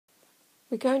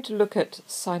We're going to look at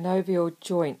synovial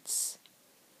joints.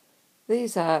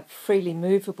 These are freely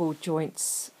movable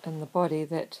joints in the body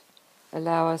that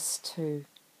allow us to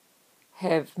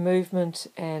have movement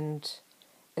and,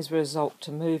 as a result,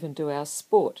 to move and do our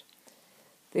sport.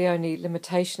 The only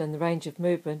limitation in the range of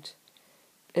movement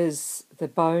is the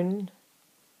bone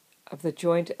of the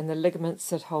joint and the ligaments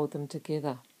that hold them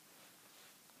together.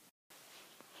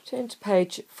 Turn to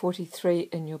page 43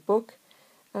 in your book,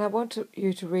 and I want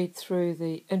you to read through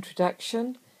the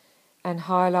introduction and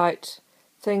highlight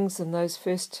things in those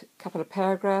first couple of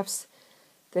paragraphs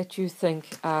that you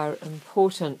think are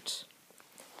important.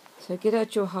 So get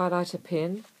out your highlighter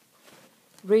pen,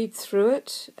 read through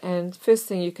it, and first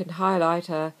thing you can highlight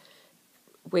are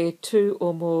where two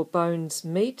or more bones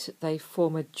meet, they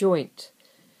form a joint.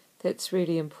 That's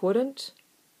really important.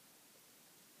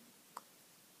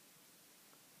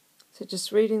 So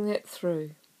just reading that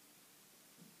through.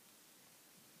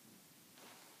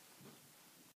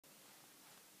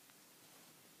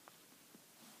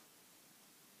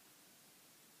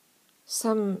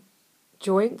 Some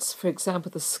joints, for example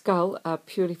the skull, are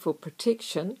purely for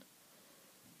protection.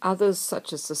 Others,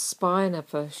 such as the spine, are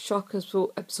for shock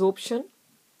absorption.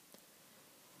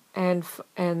 And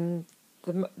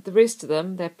the rest of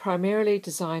them, they're primarily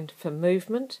designed for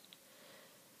movement.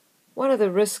 One of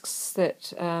the risks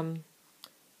that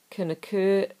can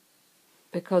occur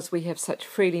because we have such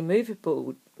freely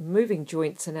moving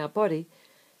joints in our body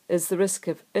is the risk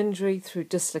of injury through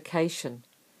dislocation.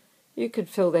 You can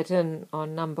fill that in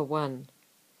on number 1.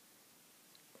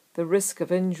 The risk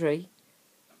of injury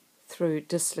through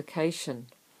dislocation.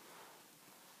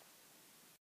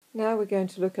 Now we're going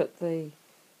to look at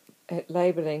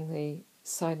labelling the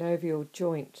synovial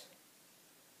joint.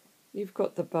 You've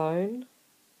got the bone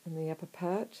in the upper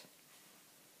part,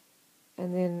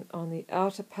 and then on the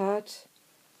outer part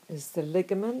is the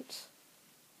ligament,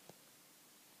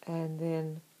 and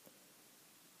then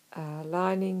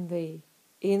lining the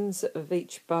ends of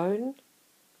each bone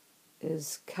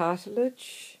is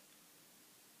cartilage.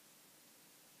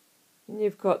 And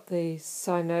you've got the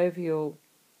synovial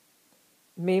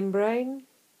membrane,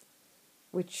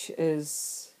 which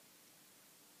is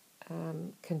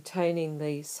containing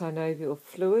the synovial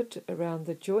fluid around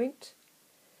the joint,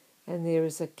 and there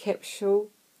is a capsule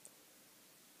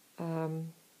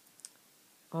on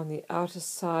the outer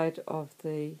side of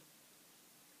the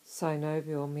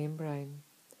synovial membrane.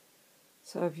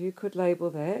 So if you could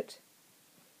label that,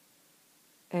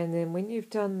 and then when you've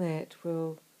done that,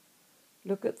 we'll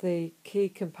look at the key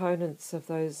components of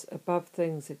those above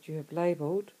things that you have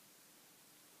labelled.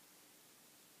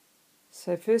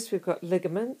 So first we've got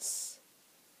ligaments.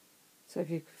 So if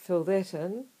you could fill that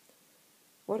in.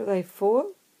 What are they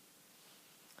for?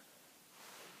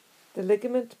 The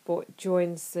ligament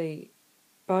joins the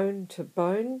bone to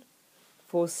bone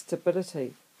for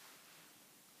stability.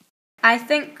 I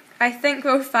think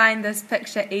we'll find this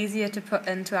picture easier to put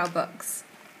into our books.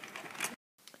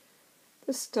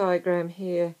 This diagram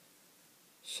here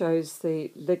shows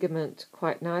the ligament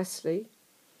quite nicely.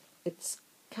 It's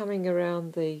coming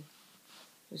around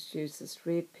let's use this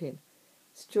red pen.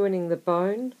 It's joining the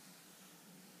bone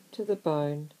to the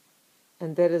bone,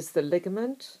 and that is the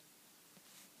ligament.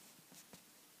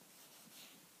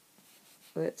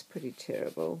 Well, that's pretty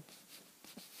terrible.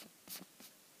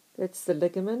 That's the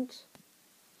ligament,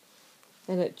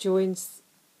 and it joins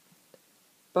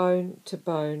bone to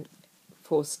bone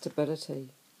for stability.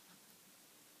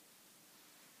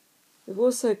 We've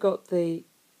also got the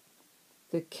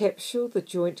capsule, the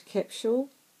joint capsule,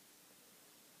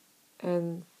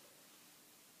 and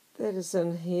that is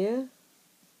in here.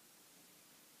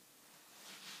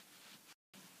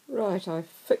 Right, I've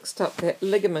fixed up that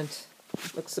ligament.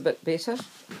 Looks a bit better.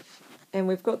 And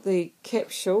we've got the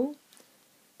capsule.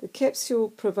 The capsule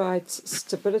provides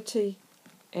stability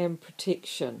and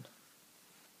protection.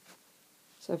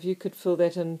 So if you could fill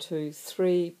that into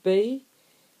 3B,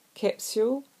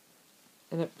 capsule,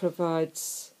 and it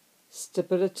provides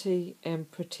stability and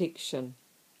protection.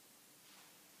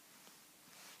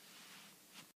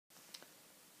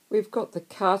 We've got the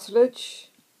cartilage,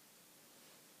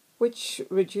 which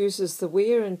reduces the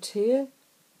wear and tear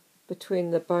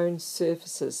between the bone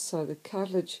surfaces. So the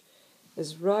cartilage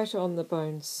is right on the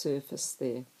bone surface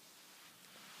there.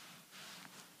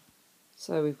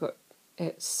 So we've got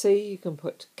at C, you can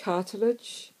put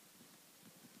cartilage,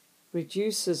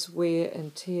 reduces wear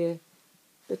and tear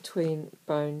between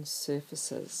bone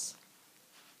surfaces.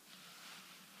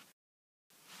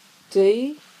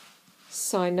 D,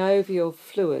 synovial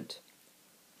fluid.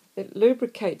 It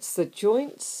lubricates the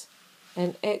joints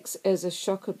and acts as a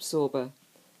shock absorber.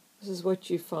 This is what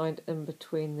you find in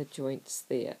between the joints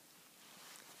there.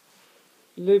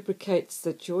 Lubricates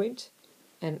the joint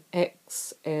and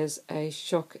acts as a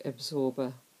shock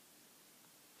absorber.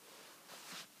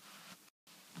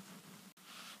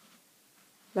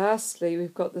 Lastly,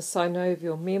 we've got the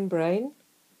synovial membrane,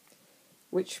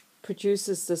 which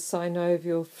produces the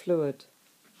synovial fluid.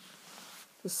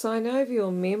 The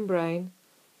synovial membrane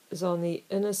is on the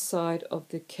inner side of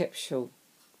the capsule.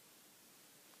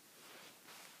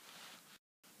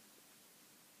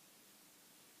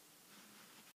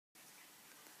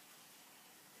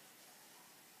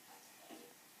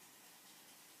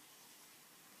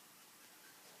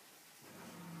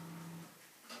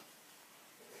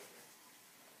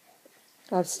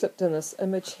 I've slipped in this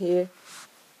image here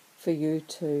for you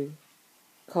to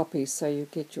copy so you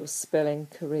get your spelling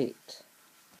correct.